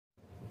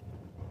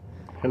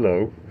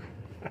Hello.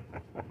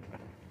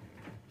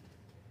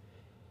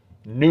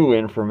 New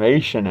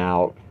information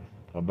out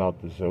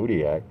about the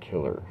Zodiac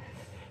Killer.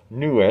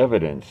 New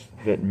evidence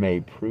that may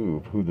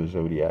prove who the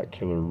Zodiac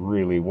Killer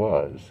really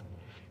was.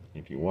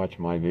 If you watch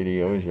my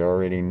videos, you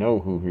already know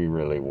who he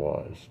really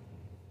was.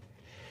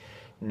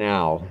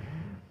 Now,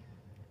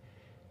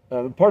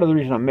 part of the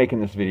reason I'm making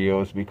this video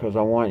is because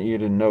I want you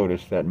to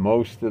notice that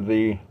most of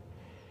the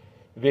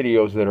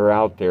videos that are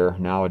out there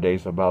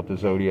nowadays about the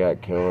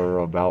Zodiac Killer,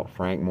 about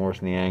Frank Morris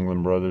and the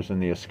Anglin brothers and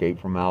the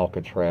escape from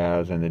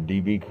Alcatraz and the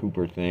D.B.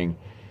 Cooper thing,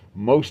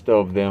 most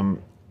of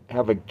them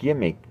have a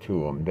gimmick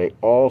to them. They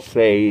all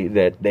say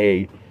that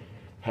they've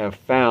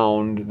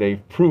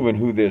proven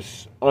who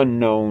this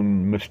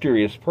unknown,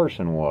 mysterious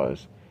person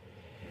was.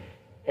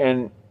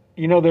 And,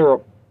 you know,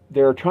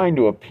 they're trying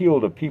to appeal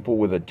to people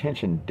with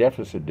attention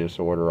deficit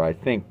disorder, I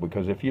think,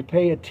 because if you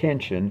pay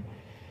attention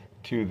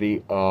to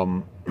the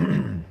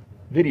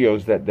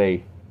videos that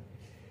they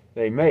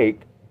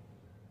make,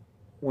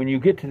 when you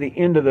get to the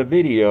end of the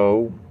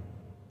video,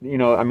 you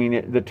know, I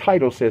mean, the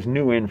title says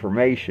new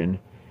information.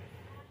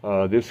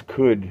 This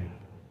could,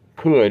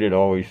 it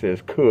always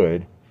says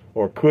could,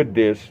 or could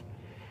this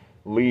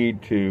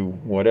lead to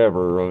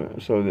whatever,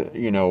 so that,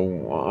 you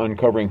know,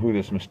 uncovering who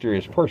this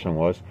mysterious person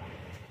was.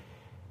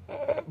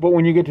 But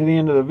when you get to the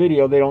end of the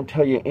video, they don't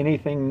tell you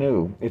anything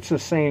new. It's the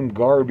same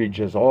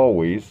garbage as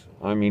always.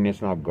 I mean,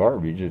 it's not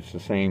garbage. It's the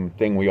same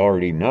thing we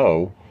already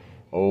know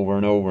over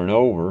and over and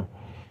over.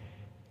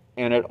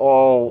 And it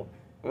all,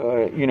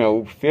 you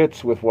know,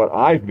 fits with what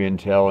I've been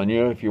telling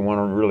you if you want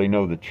to really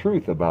know the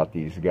truth about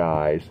these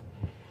guys.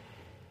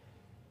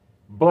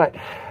 But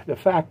the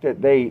fact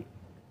that they,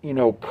 you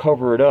know,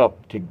 cover it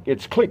up,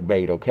 it's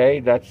clickbait,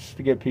 okay? That's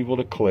to get people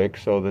to click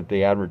so that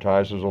the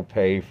advertisers will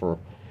pay for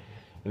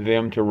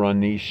them to run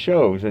these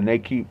shows. And they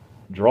keep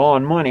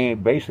drawing money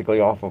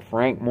basically off of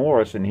Frank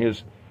Morris and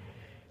his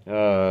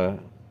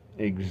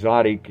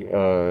exotic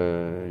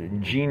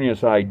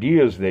genius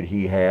ideas that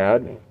he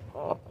had,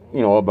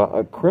 you know,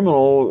 about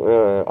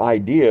criminal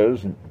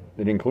ideas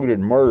that included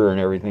murder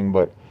and everything,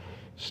 but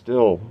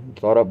still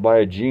thought up by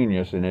a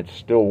genius, and it's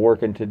still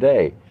working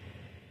today.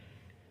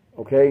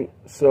 Okay,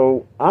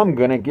 so I'm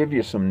going to give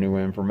you some new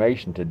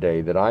information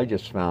today that I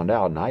just found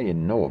out and I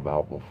didn't know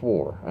about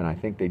before. And I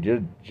think they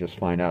did just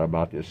find out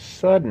about this.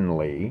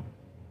 Suddenly,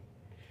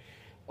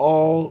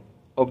 all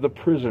of the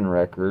prison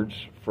records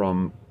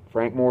from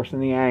Frank Morris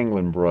and the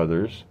Anglin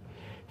brothers,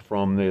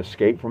 from the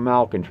escape from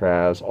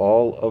Alcatraz,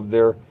 all of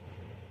their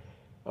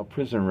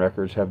prison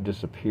records have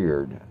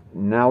disappeared.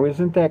 Now,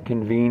 isn't that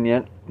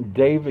convenient?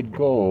 David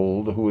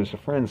Gold, who is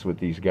friends with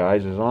these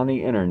guys, is on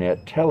the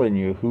internet telling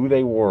you who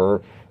they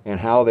were and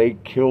how they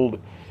killed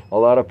a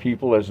lot of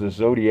people as the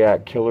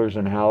Zodiac Killers,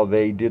 and how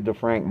they did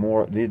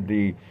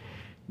the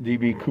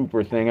D.B.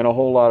 Cooper thing and a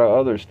whole lot of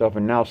other stuff,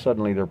 and now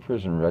suddenly their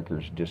prison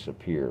records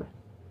disappear.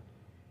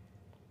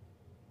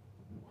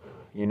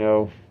 You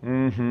know,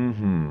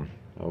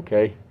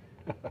 okay?